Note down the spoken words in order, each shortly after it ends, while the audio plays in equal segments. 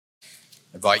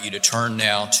I invite you to turn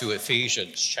now to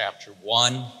Ephesians chapter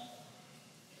 1,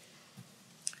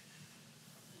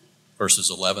 verses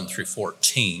 11 through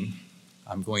 14.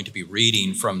 I'm going to be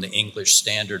reading from the English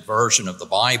Standard Version of the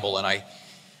Bible, and I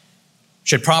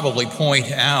should probably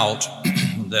point out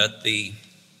that the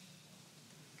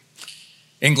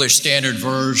English Standard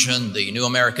Version, the New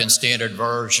American Standard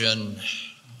Version,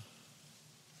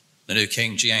 the New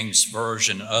King James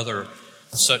Version, other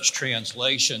such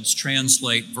translations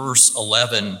translate verse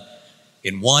 11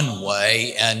 in one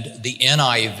way, and the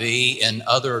NIV and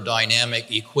other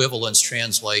dynamic equivalence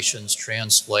translations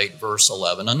translate verse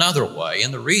 11 another way.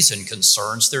 And the reason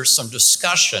concerns there's some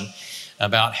discussion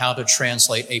about how to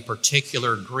translate a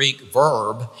particular Greek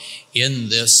verb in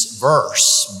this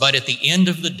verse. But at the end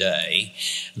of the day,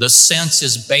 the sense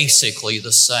is basically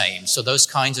the same. So those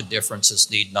kinds of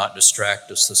differences need not distract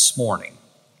us this morning.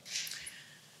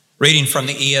 Reading from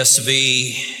the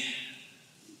ESV,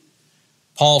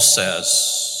 Paul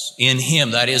says, "In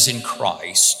him," that is in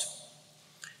Christ,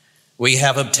 "we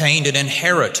have obtained an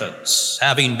inheritance,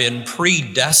 having been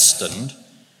predestined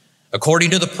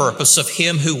according to the purpose of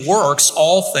him who works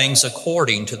all things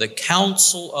according to the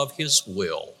counsel of his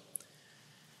will,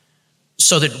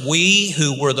 so that we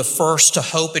who were the first to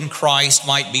hope in Christ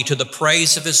might be to the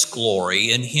praise of his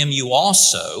glory. In him you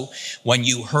also, when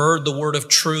you heard the word of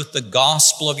truth, the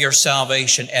gospel of your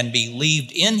salvation, and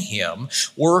believed in him,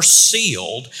 were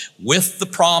sealed with the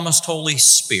promised Holy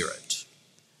Spirit,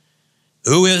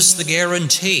 who is the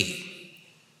guarantee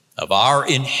of our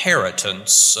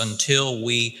inheritance until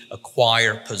we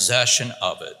acquire possession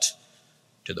of it,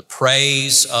 to the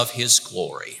praise of his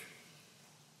glory."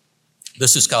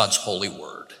 This is God's holy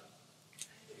word.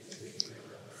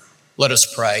 Let us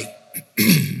pray.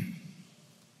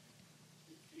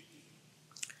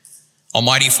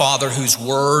 Almighty Father, whose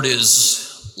word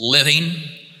is living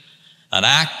and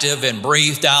active and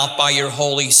breathed out by your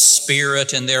Holy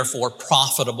Spirit, and therefore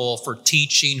profitable for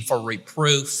teaching, for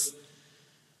reproof,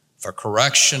 for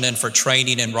correction, and for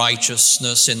training in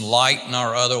righteousness, enlighten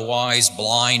our otherwise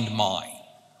blind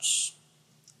minds,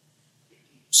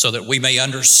 so that we may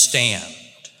understand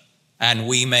and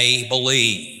we may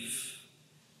believe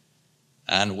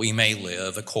and we may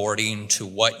live according to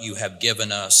what you have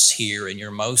given us here in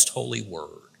your most holy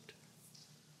word.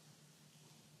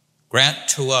 Grant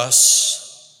to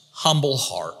us humble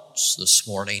hearts this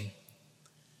morning.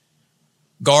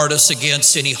 Guard us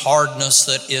against any hardness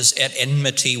that is at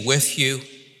enmity with you.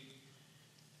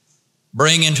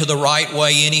 Bring into the right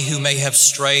way any who may have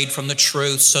strayed from the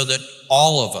truth, so that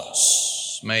all of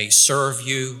us may serve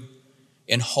you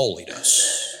in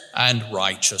holiness and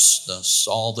righteousness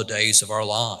all the days of our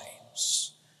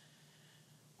lives.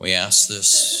 We ask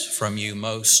this from you,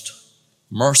 most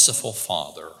merciful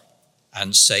Father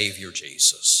and Savior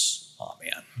Jesus.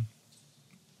 Amen.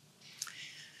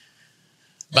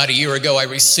 About a year ago, I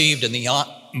received in the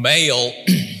mail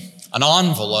an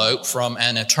envelope from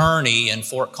an attorney in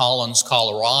Fort Collins,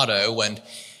 Colorado, and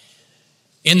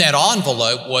in that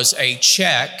envelope was a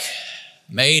check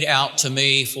made out to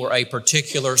me for a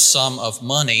particular sum of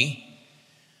money.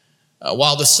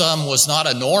 While the sum was not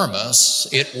enormous,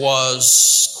 it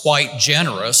was quite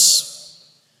generous.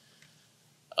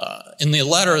 In the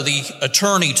letter, the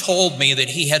attorney told me that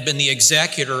he had been the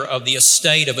executor of the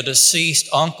estate of a deceased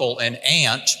uncle and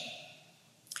aunt.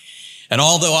 And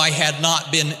although I had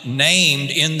not been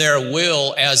named in their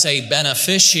will as a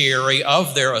beneficiary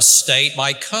of their estate,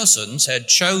 my cousins had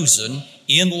chosen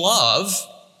in love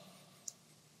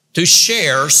to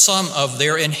share some of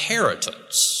their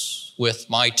inheritance with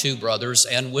my two brothers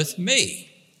and with me.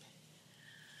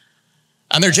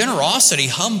 And their generosity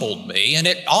humbled me, and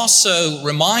it also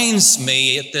reminds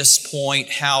me at this point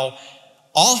how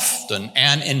often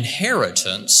an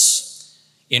inheritance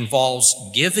involves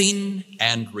giving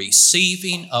and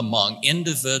receiving among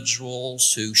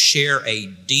individuals who share a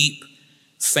deep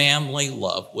family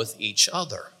love with each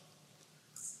other.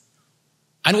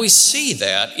 And we see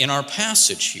that in our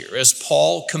passage here as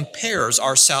Paul compares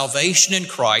our salvation in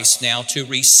Christ now to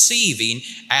receiving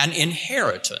an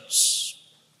inheritance,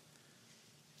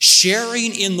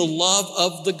 sharing in the love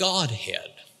of the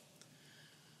Godhead,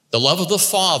 the love of the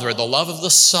Father, the love of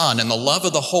the Son, and the love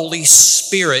of the Holy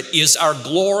Spirit is our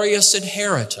glorious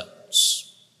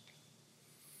inheritance.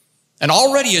 And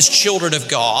already as children of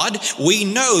God, we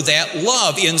know that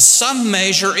love in some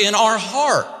measure in our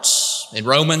hearts. In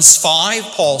Romans 5,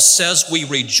 Paul says we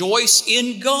rejoice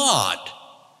in God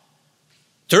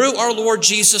through our Lord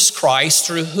Jesus Christ,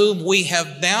 through whom we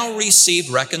have now received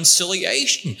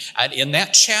reconciliation. And in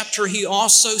that chapter, he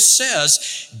also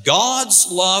says, God's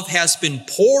love has been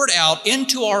poured out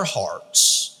into our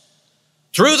hearts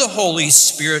through the Holy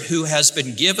Spirit who has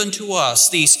been given to us,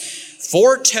 these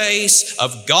foretastes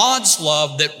of God's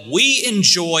love that we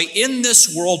enjoy in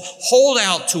this world hold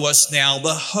out to us now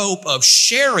the hope of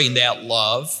sharing that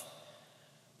love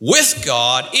with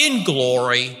God in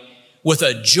glory, with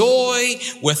a joy,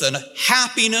 with a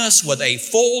happiness, with a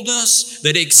fullness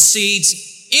that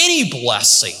exceeds any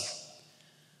blessing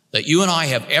that you and I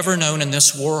have ever known in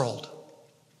this world.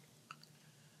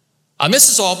 And this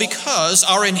is all because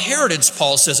our inheritance,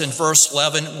 Paul says in verse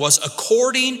 11, was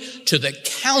according to the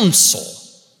counsel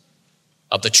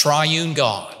of the triune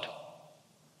God.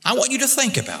 I want you to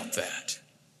think about that.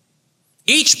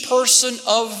 Each person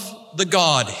of the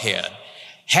Godhead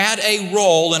had a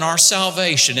role in our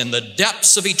salvation. In the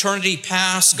depths of eternity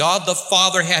past, God the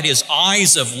Father had his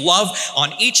eyes of love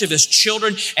on each of his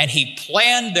children, and he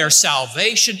planned their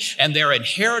salvation and their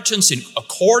inheritance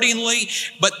accordingly.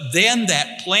 But then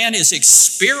that plan is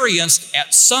experienced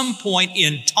at some point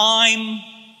in time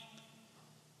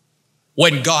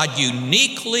when God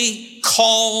uniquely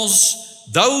calls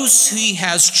those he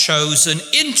has chosen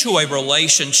into a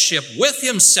relationship with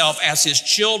himself as his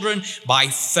children by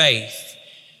faith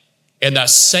in the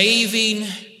saving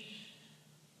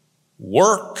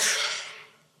work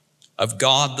of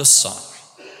God the Son.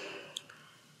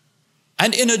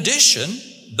 And in addition,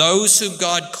 those whom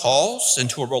God calls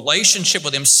into a relationship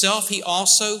with himself, he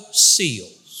also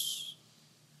seals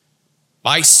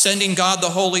by sending God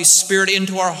the Holy Spirit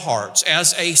into our hearts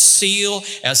as a seal,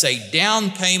 as a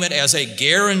down payment, as a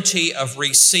guarantee of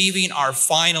receiving our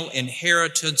final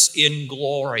inheritance in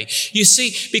glory. You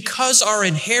see, because our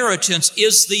inheritance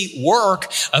is the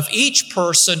work of each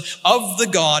person of the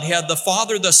Godhead, the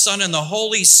Father, the Son, and the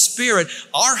Holy Spirit,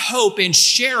 our hope in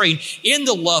sharing in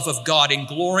the love of God in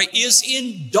glory is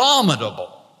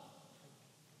indomitable.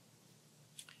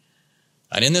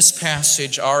 And in this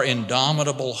passage, our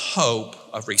indomitable hope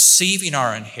of receiving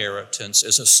our inheritance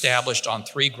is established on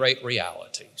three great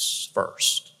realities.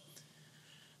 First,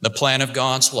 the plan of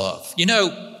God's love. You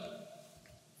know,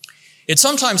 it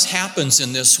sometimes happens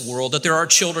in this world that there are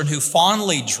children who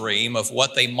fondly dream of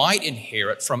what they might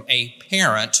inherit from a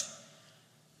parent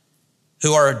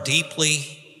who are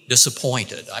deeply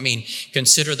disappointed. I mean,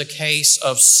 consider the case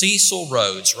of Cecil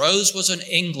Rhodes. Rhodes was an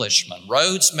Englishman.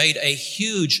 Rhodes made a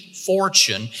huge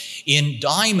fortune in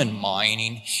diamond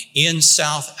mining in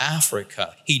South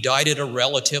Africa. He died at a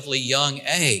relatively young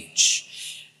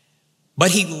age.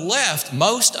 But he left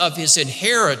most of his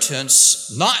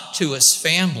inheritance not to his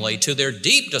family, to their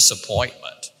deep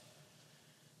disappointment,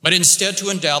 but instead to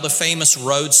endow the famous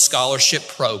Rhodes Scholarship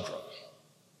Program.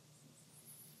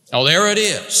 Now, there it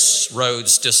is.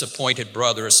 Rhodes' disappointed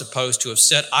brother is supposed to have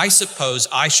said, "I suppose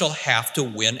I shall have to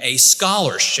win a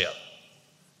scholarship."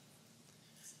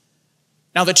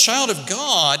 Now, the child of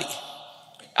God,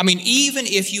 even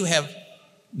if you have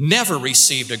never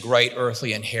received a great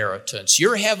earthly inheritance,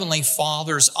 your heavenly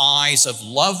Father's eyes of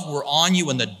love were on you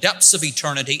in the depths of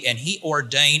eternity, and he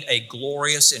ordained a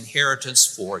glorious inheritance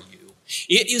for you.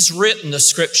 It is written, the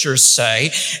scriptures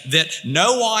say, that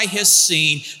no eye has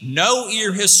seen, no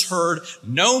ear has heard,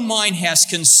 no mind has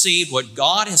conceived what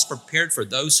God has prepared for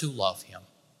those who love him.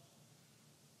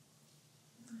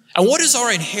 And what does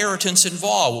our inheritance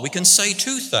involve? Well, we can say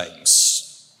two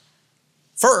things.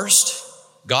 First,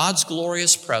 God's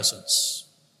glorious presence.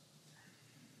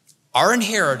 Our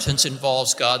inheritance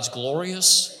involves God's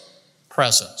glorious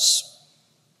presence.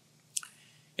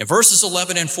 In verses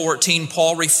 11 and 14,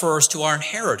 Paul refers to our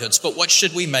inheritance, but what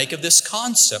should we make of this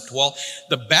concept? Well,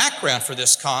 the background for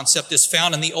this concept is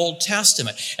found in the Old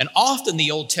Testament, and often the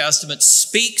Old Testament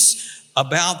speaks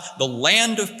about the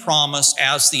land of promise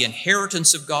as the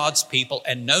inheritance of God's people,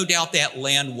 and no doubt that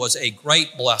land was a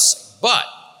great blessing. But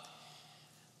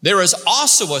there is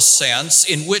also a sense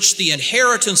in which the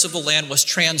inheritance of the land was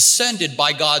transcended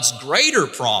by God's greater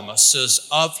promises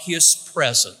of his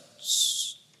presence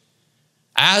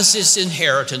as his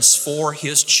inheritance for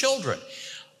his children.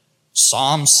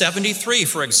 Psalm 73,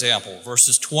 for example,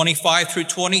 verses 25 through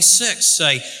 26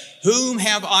 say, "Whom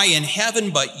have I in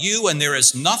heaven but you, and there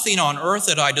is nothing on earth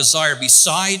that I desire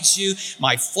besides you.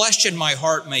 My flesh and my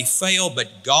heart may fail,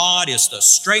 but God is the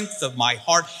strength of my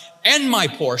heart and my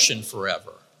portion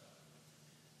forever."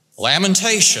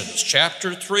 Lamentations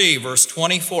chapter 3, verse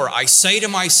 24, "I say to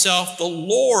myself, the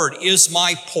Lord is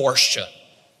my portion.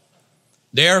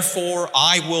 Therefore,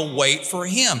 I will wait for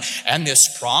him." And this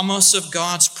promise of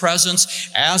God's presence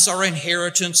as our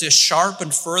inheritance is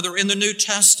sharpened further in the New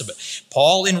Testament.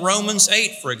 Paul in Romans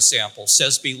 8, for example,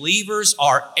 says believers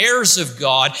are heirs of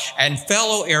God and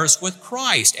fellow heirs with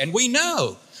Christ. And we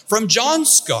know from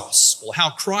John's gospel how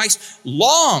Christ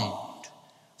longed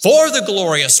for the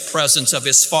glorious presence of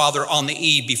his Father on the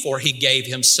eve before he gave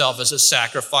himself as a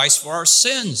sacrifice for our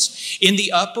sins. In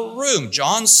the upper room,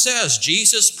 John says,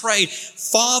 Jesus prayed,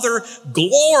 Father,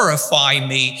 glorify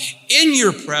me in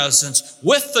your presence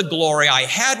with the glory I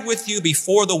had with you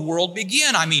before the world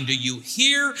began. I mean, do you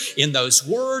hear in those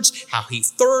words how he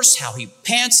thirsts, how he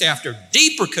pants after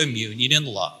deeper communion in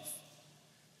love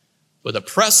with the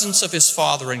presence of his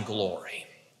Father in glory?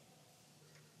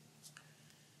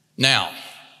 Now,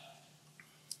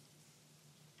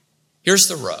 here's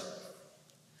the rub.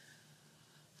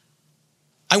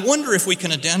 I wonder if we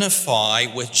can identify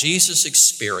with Jesus'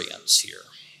 experience here,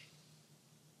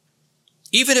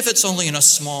 even if it's only in a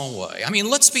small way. I mean,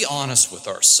 let's be honest with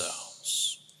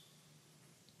ourselves.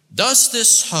 Does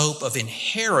this hope of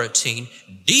inheriting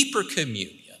deeper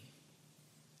communion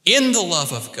in the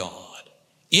love of God,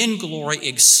 in glory,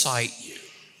 excite you?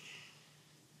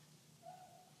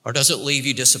 Or does it leave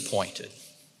you disappointed?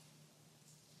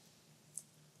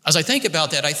 As I think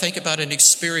about that, I think about an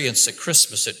experience at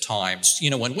Christmas at times. You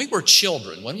know, when we were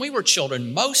children,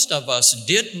 most of us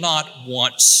did not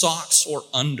want socks or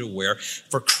underwear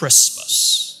for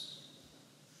Christmas.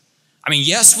 I mean,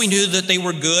 yes, we knew that they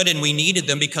were good and we needed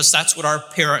them because that's what our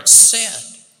parents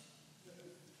said.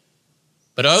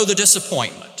 But oh, the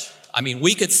disappointment. I mean,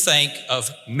 we could think of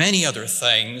many other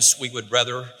things we would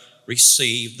rather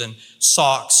receive than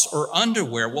socks or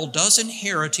underwear. Well, does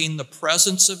inheriting the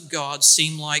presence of God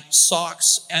seem like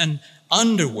socks and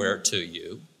underwear to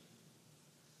you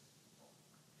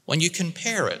when you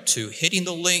compare it to hitting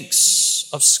the links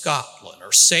of Scotland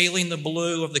or sailing the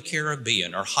blue of the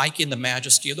Caribbean or hiking the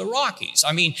majesty of the Rockies?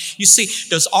 I mean, you see,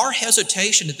 does our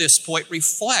hesitation at this point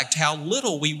reflect how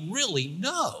little we really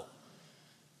know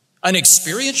an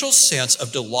experiential sense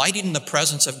of delighting in the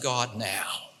presence of God now?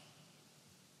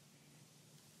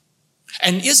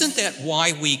 And isn't that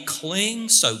why we cling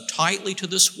so tightly to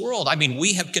this world? I mean,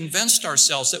 we have convinced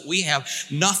ourselves that we have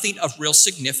nothing of real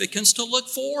significance to look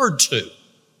forward to.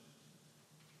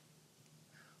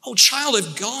 Oh, child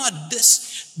of God,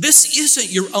 this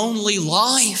isn't your only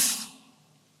life.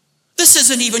 This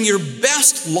isn't even your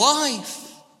best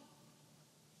life.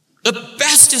 The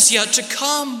best is yet to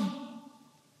come.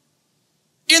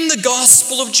 In the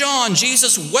Gospel of John,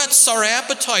 Jesus whets our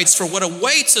appetites for what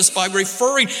awaits us by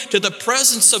referring to the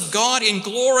presence of God in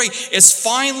glory as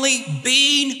finally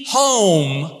being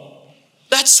home.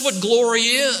 That's what glory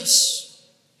is.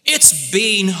 It's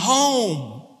being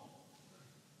home.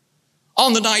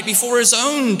 On the night before his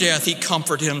own death, he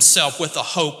comforted himself with the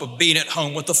hope of being at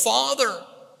home with the Father.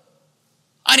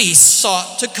 And he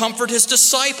sought to comfort his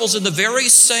disciples in the very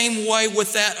same way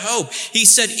with that hope. He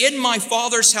said, in my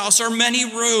Father's house are many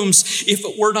rooms. If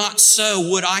it were not so,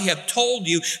 would I have told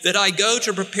you that I go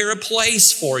to prepare a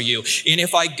place for you? And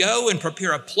if I go and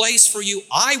prepare a place for you,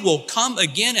 I will come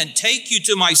again and take you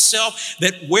to myself,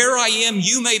 that where I am,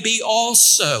 you may be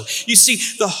also. You see,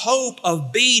 the hope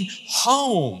of being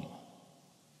home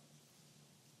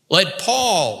led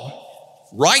Paul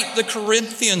write the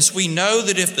Corinthians, we know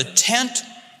that if the tent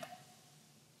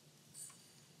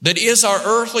that is our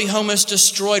earthly home is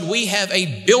destroyed, we have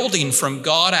a building from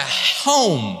God, a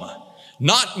home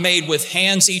not made with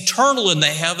hands, eternal in the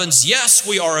heavens. Yes,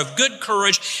 we are of good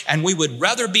courage, and we would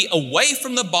rather be away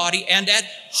from the body and at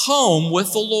home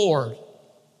with the Lord.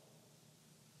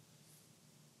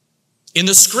 In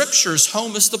the Scriptures,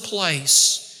 home is the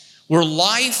place where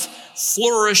life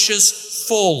flourishes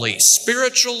fully,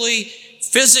 spiritually,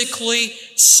 physically,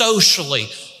 socially.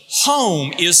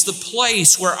 Home is the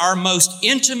place where our most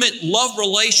intimate love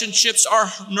relationships are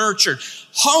nurtured.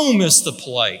 Home is the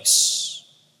place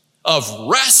of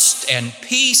rest and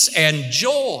peace and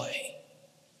joy.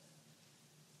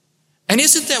 And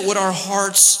isn't that what our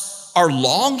hearts are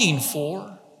longing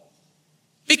for?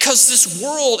 Because this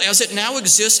world as it now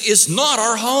exists is not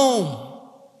our home.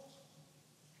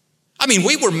 I mean,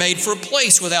 we were made for a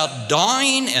place without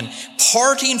dying and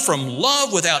parting from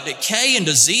love, without decay and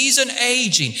disease and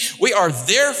aging. We are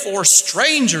therefore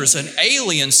strangers and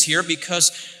aliens here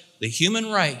because the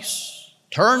human race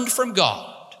turned from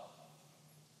God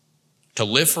to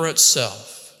live for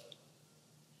itself.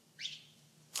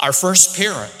 Our first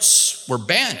parents were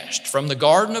banished from the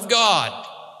garden of God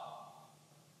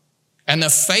and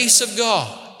the face of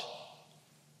God,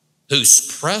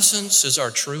 whose presence is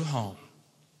our true home.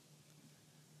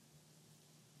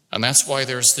 And that's why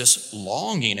there's this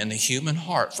longing in the human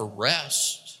heart for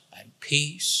rest and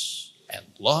peace and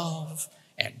love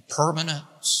and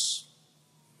permanence.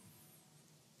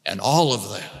 And all of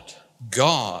that,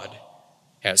 God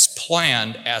has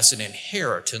planned as an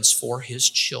inheritance for his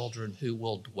children who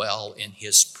will dwell in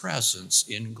his presence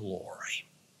in glory.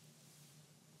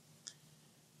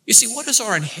 You see, what is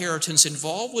our inheritance?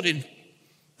 Involvement in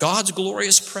God's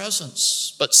glorious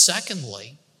presence. But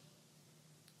secondly,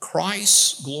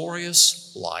 Christ's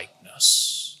glorious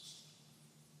likeness.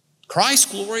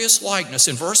 Christ's glorious likeness.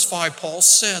 In verse 5, Paul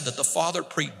said that the Father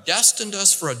predestined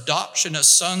us for adoption as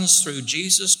sons through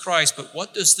Jesus Christ. But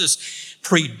what does this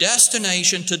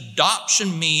predestination to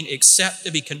adoption mean except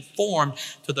to be conformed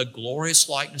to the glorious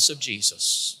likeness of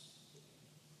Jesus?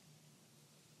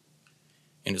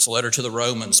 In his letter to the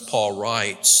Romans, Paul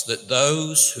writes that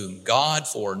those whom God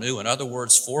foreknew, in other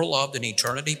words, foreloved in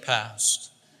eternity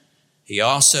past, he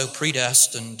also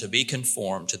predestined to be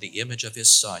conformed to the image of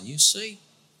his Son. You see,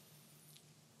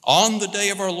 on the day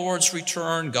of our Lord's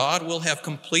return, God will have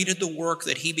completed the work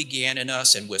that he began in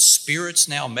us, and with spirits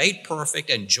now made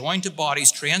perfect and joined to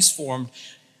bodies transformed,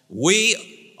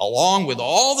 we, along with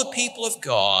all the people of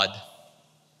God,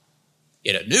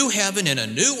 in a new heaven and a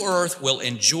new earth, will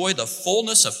enjoy the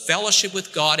fullness of fellowship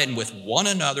with God and with one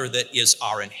another that is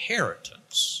our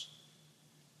inheritance,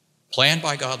 planned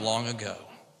by God long ago.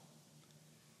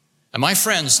 And my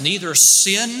friends, neither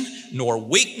sin nor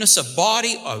weakness of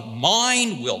body or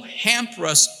mind will hamper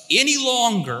us any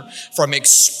longer from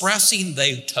expressing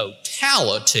the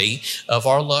totality of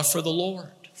our love for the Lord.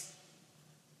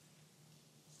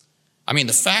 I mean,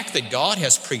 the fact that God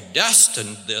has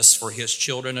predestined this for his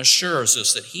children assures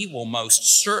us that he will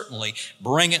most certainly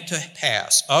bring it to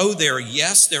pass. Oh, there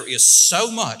is so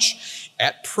much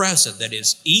at present that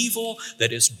is evil,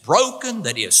 that is broken,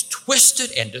 that is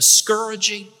twisted and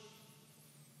discouraging.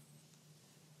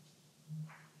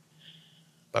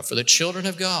 But for the children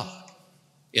of God,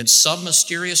 in some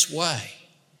mysterious way,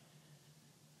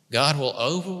 God will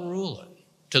overrule it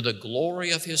to the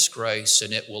glory of his grace,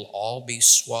 and it will all be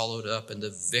swallowed up in the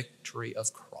victory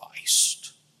of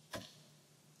Christ.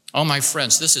 Oh, my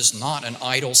friends, this is not an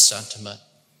idle sentiment.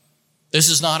 This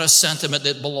is not a sentiment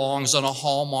that belongs on a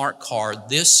Hallmark card.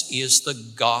 This is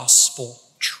the gospel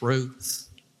truth.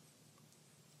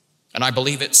 And I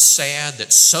believe it's sad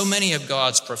that so many of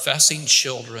God's professing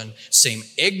children seem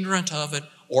ignorant of it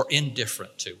or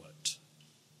indifferent to it.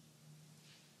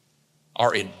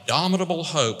 Our indomitable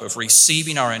hope of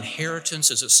receiving our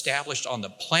inheritance is established on the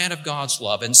plan of God's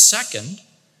love. And second,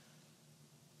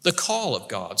 the call of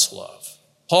God's love.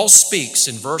 Paul speaks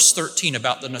in verse 13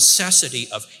 about the necessity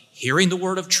of hearing the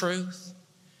word of truth.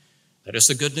 That is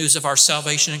the good news of our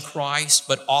salvation in Christ,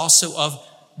 but also of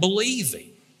believing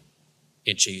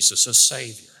in Jesus as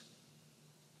Savior.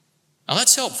 Now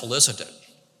that's helpful, isn't it?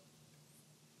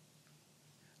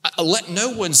 Let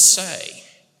no one say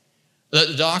that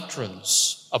the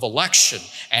doctrines of election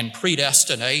and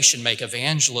predestination make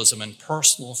evangelism and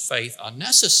personal faith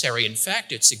unnecessary. In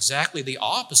fact, it's exactly the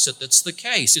opposite that's the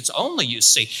case. It's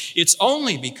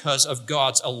only because of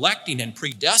God's electing and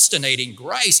predestinating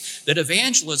grace that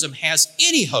evangelism has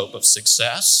any hope of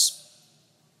success,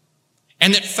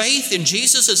 and that faith in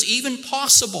Jesus is even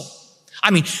possible.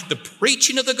 I mean, the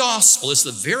preaching of the gospel is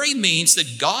the very means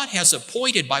that God has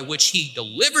appointed by which he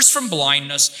delivers from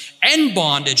blindness and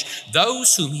bondage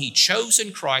those whom he chose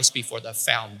in Christ before the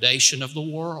foundation of the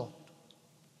world.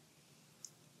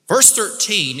 Verse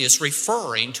 13 is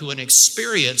referring to an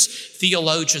experience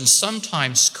theologians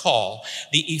sometimes call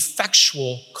the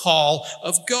effectual call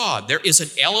of God. There is an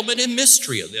element in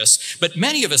mystery of this, but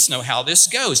many of us know how this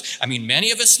goes. I mean,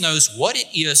 many of us knows what it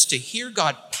is to hear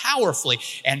God powerfully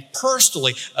and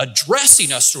personally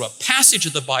addressing us through a passage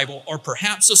of the Bible or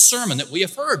perhaps a sermon that we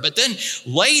have heard. But then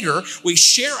later we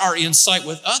share our insight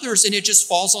with others and it just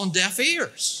falls on deaf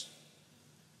ears.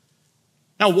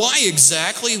 Now, why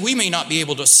exactly, we may not be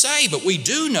able to say, but we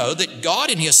do know that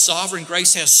God in his sovereign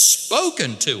grace has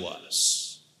spoken to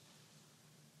us.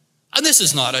 And this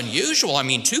is not unusual. I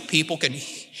mean, two people can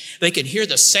hear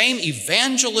the same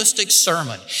evangelistic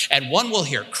sermon, and one will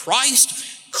hear Christ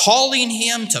calling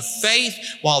him to faith,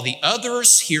 while the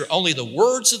others hear only the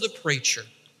words of the preacher.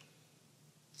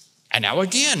 And now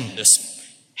again,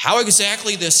 how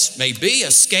exactly this may be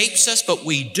escapes us, but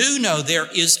we do know there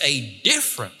is a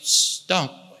difference,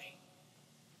 don't we,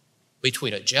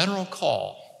 between a general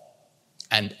call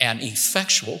and an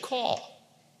effectual call.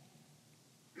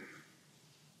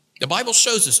 The Bible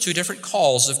shows us two different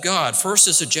calls of God. First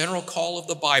is a general call of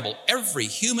the Bible. Every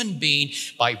human being,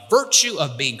 by virtue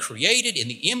of being created in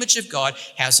the image of God,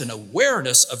 has an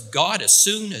awareness of God as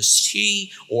soon as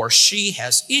he or she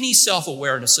has any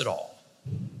self-awareness at all.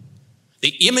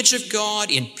 The image of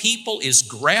God in people is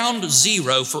ground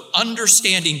zero for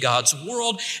understanding God's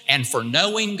world and for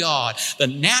knowing God. The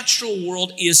natural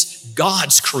world is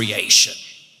God's creation.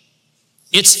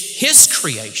 It's his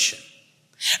creation.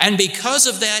 And because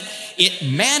of that, it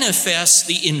manifests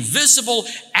the invisible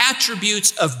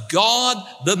attributes of God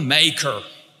the Maker.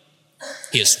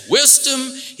 His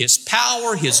wisdom, His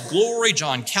power, His glory.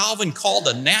 John Calvin called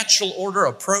the natural order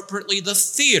appropriately the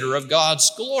theater of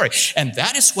God's glory. And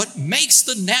that is what makes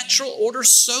the natural order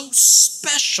so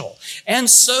special and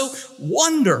so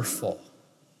wonderful.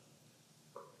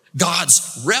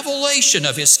 God's revelation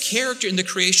of His character in the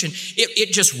creation,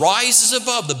 it just rises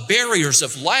above the barriers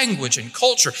of language and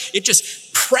culture. It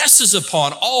just presses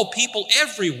upon all people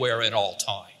everywhere at all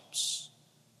times.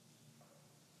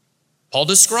 Paul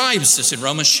describes this in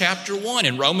Romans chapter 1.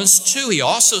 In Romans 2, he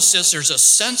also says there's a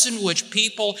sense in which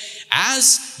people,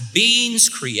 as beings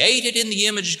created in the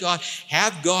image of God,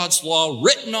 have God's law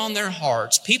written on their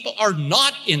hearts. People are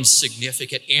not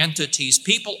insignificant entities.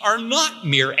 People are not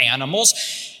mere animals.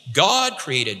 God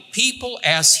created people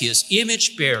as His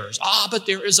image bearers. But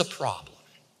there is a problem.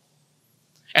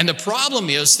 And the problem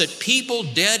is that people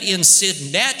dead in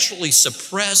sin naturally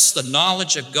suppress the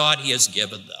knowledge of God He has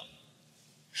given them.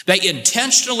 They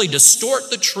intentionally distort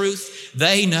the truth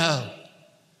they know.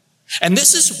 And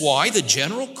this is why the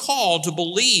general call to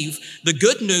believe the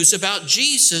good news about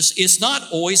Jesus is not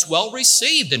always well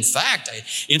received. In fact,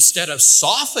 instead of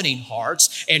softening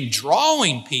hearts and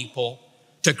drawing people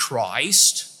to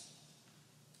Christ,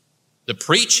 the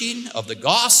preaching of the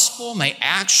gospel may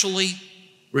actually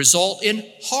result in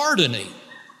hardening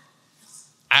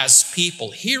as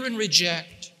people hear and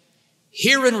reject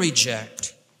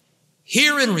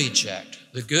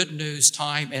the good news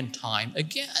time and time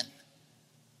again.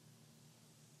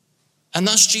 And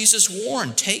thus Jesus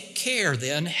warned, take care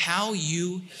then how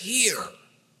you hear.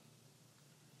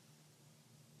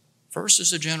 First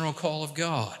is the general call of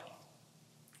God,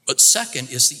 but second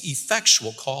is the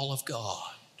effectual call of God.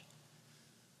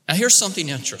 Now here's something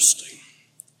interesting.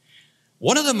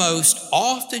 One of the most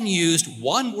often used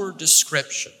one-word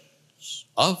descriptions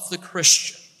of the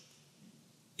Christian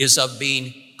is of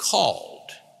being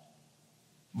called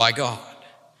by God.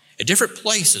 At different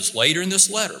places later in this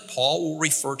letter, Paul will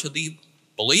refer to the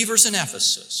believers in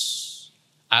Ephesus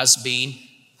as being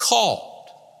called.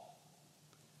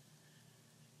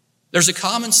 There's a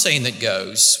common saying that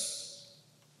goes,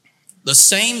 the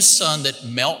same sun that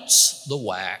melts the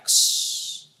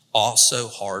wax also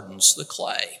hardens the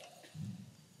clay.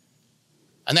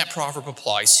 And that proverb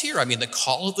applies here. The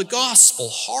call of the gospel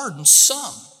hardens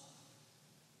some,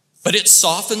 but it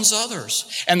softens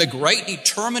others. And the great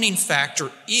determining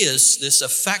factor is this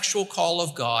effectual call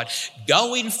of God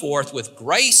going forth with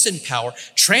grace and power,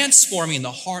 transforming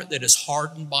the heart that is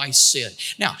hardened by sin.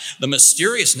 Now, the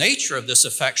mysterious nature of this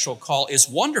effectual call is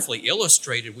wonderfully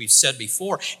illustrated, we've said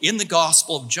before, in the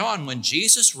Gospel of John when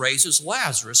Jesus raises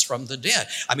Lazarus from the dead.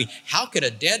 How could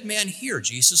a dead man hear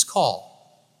Jesus' call?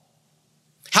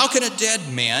 How can a dead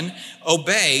man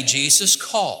obey Jesus'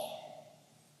 call?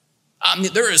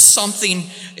 There is something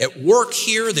at work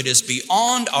here that is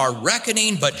beyond our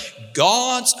reckoning, but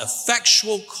God's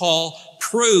effectual call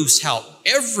proves how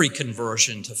every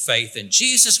conversion to faith in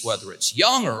Jesus, whether it's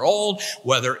young or old,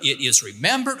 whether it is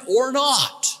remembered or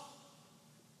not,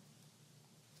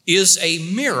 is a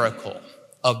miracle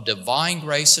of divine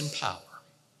grace and power.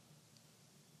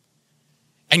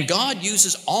 And God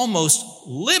uses almost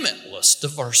limitless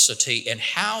diversity in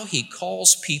how He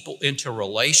calls people into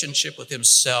relationship with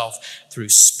Himself through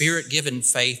Spirit-given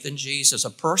faith in Jesus. A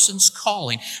person's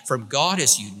calling from God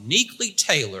is uniquely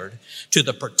tailored to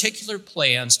the particular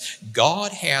plans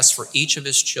God has for each of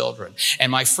His children. And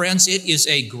my friends, it is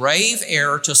a grave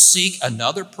error to seek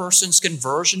another person's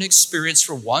conversion experience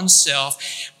for oneself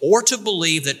or to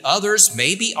believe that others,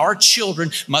 maybe our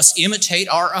children, must imitate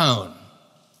our own.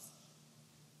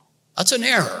 That's an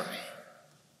error.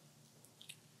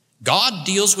 God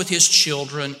deals with His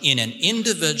children in an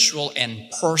individual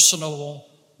and personal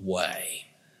way.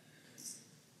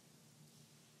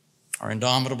 Our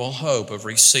indomitable hope of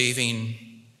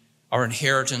receiving our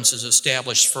inheritance is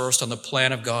established first on the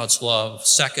plan of God's love,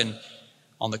 second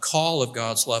on the call of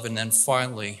God's love, and then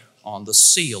finally on the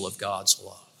seal of God's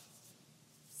love.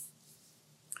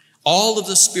 All of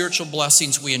the spiritual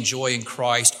blessings we enjoy in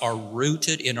Christ are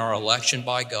rooted in our election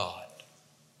by God.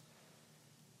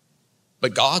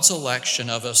 But God's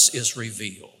election of us is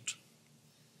revealed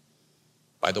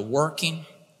by the working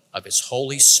of His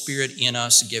Holy Spirit in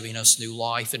us, giving us new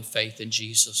life and faith in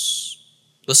Jesus.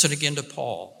 Listen again to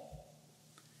Paul.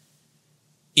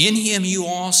 In Him you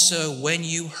also, when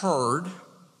you heard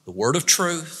the word of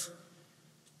truth,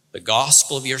 the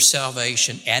gospel of your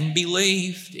salvation, and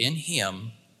believed in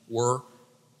Him, were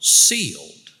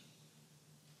sealed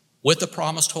with the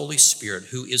promised Holy Spirit,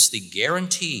 who is the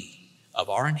guarantee of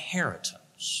our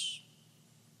inheritance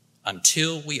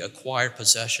until we acquire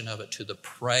possession of it to the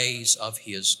praise of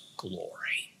his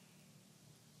glory.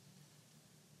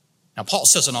 Now, Paul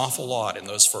says an awful lot in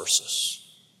those verses,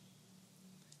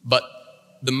 but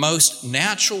the most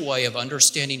natural way of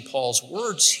understanding Paul's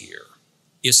words here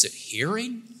is that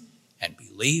hearing and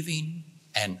believing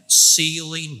and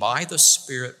sealing by the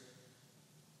Spirit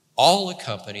all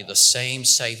accompany the same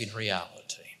saving reality.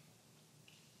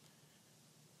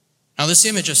 Now, this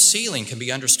image of sealing can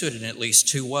be understood in at least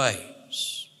two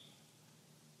ways.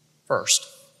 First,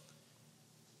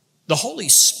 the Holy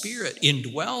Spirit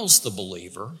indwells the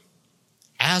believer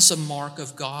as a mark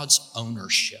of God's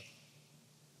ownership.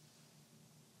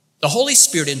 The Holy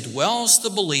Spirit indwells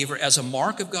the believer as a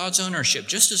mark of God's ownership,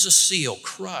 just as a seal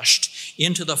crushed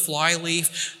into the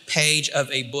flyleaf page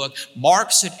of a book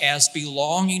marks it as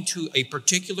belonging to a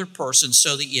particular person,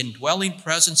 so the indwelling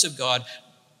presence of God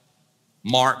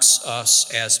marks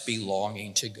us as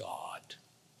belonging to God.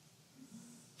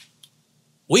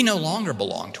 We no longer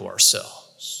belong to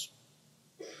ourselves.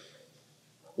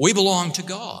 We belong to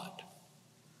God.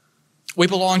 We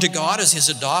belong to God as his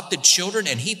adopted children,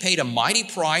 and he paid a mighty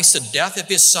price, the death of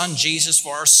his son Jesus,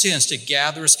 for our sins, to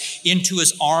gather us into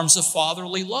his arms of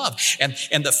fatherly love. And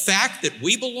the fact that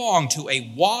we belong to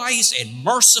a wise and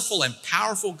merciful and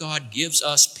powerful God gives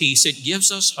us peace. It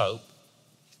gives us hope.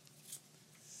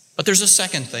 But there's a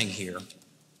second thing here.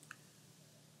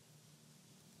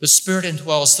 The Spirit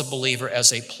indwells the believer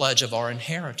as a pledge of our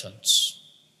inheritance,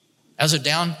 as a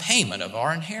down payment of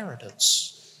our inheritance.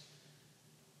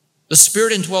 The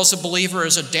Spirit indwells the believer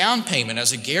as a down payment,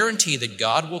 as a guarantee that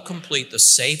God will complete the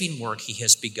saving work he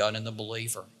has begun in the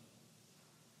believer.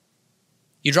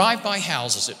 You drive by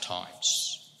houses at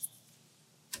times.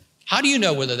 How do you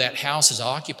know whether that house is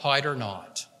occupied or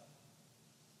not?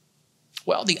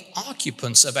 Well, the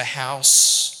occupants of a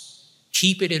house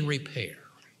keep it in repair.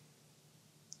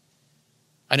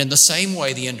 And in the same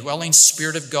way, the indwelling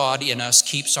Spirit of God in us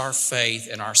keeps our faith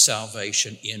and our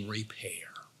salvation in repair.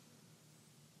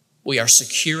 We are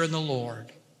secure in the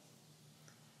Lord.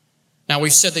 Now,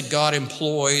 we've said that God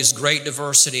employs great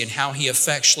diversity in how he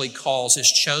effectually calls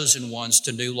his chosen ones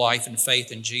to new life and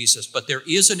faith in Jesus. But there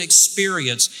is an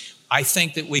experience, I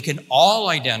think, that we can all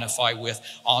identify with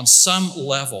on some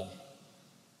level.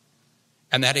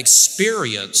 And that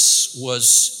experience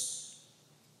was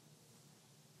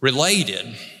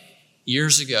related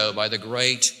years ago by the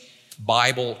great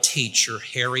Bible teacher,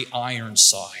 Harry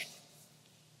Ironside.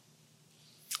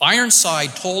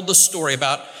 Ironside told the story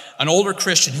about an older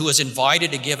Christian who was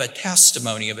invited to give a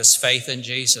testimony of his faith in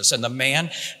Jesus. And the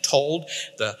man told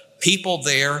the people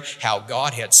there how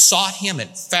God had sought him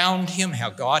and found him, how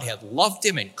God had loved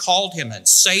him and called him and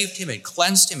saved him and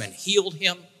cleansed him and healed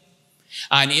him.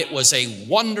 And it was a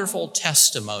wonderful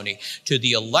testimony to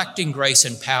the electing grace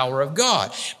and power of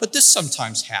God. But this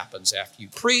sometimes happens after you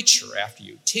preach or after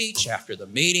you teach, after the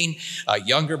meeting. A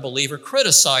younger believer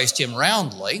criticized him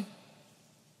roundly,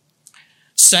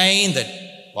 saying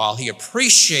that while he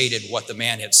appreciated what the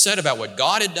man had said about what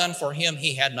God had done for him,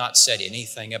 he had not said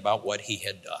anything about what he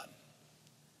had done.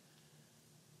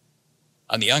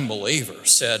 And the young believer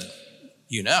said,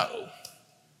 you know,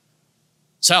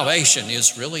 salvation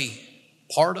is really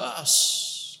part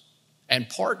us and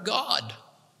part God.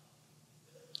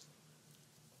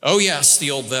 Oh yes,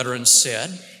 the old veteran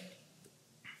said,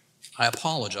 I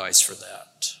apologize for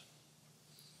that.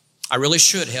 I really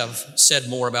should have said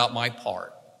more about my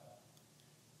part.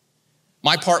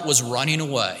 My part was running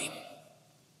away.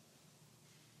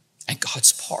 And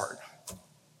God's part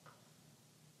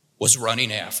was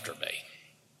running after me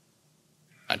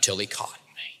until he caught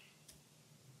me.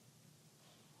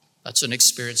 That's an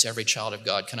experience every child of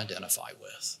God can identify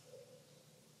with.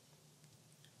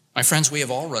 My friends, we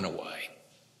have all run away.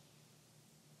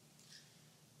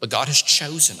 But God has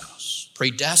chosen us,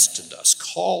 predestined us,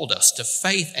 called us to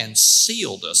faith, and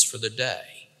sealed us for the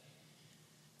day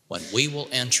when we will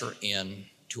enter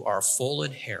into our full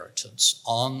inheritance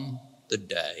on the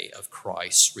day of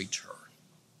Christ's return.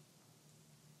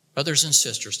 Brothers and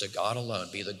sisters, to God alone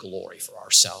be the glory for our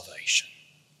salvation.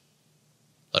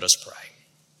 Let us pray.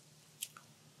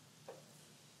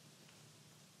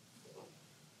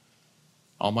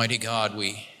 Almighty God,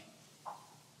 we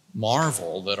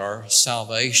marvel that our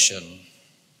salvation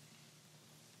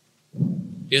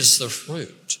is the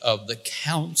fruit of the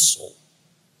counsel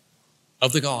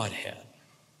of the Godhead.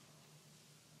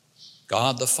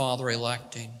 God the Father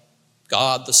electing,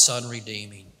 God the Son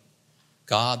redeeming,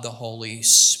 God the Holy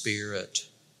Spirit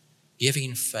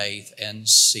giving faith and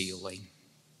sealing.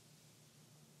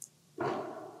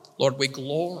 Lord, we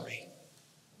glory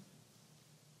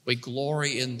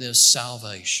in this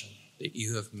salvation that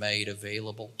you have made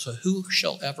available to who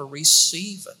shall ever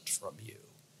receive it from you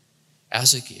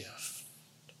as a gift.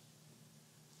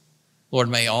 Lord,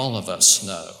 may all of us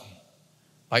know,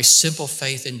 by simple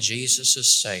faith in Jesus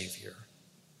as Savior,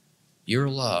 your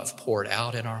love poured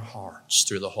out in our hearts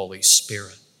through the Holy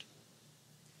Spirit.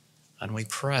 And we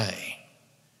pray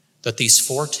that these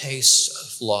foretastes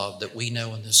of love that we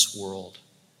know in this world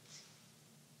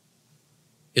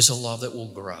is a love that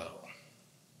will grow.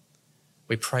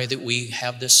 We pray that we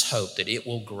have this hope that it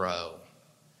will grow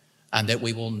and that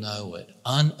we will know it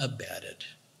unabated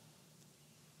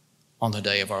on the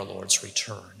day of our Lord's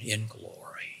return in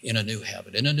glory, in a new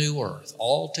heaven, in a new earth,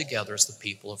 all together as the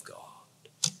people of God.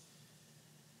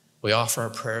 We offer our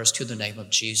prayers to the name of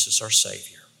Jesus, our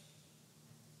Savior.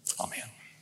 Amen.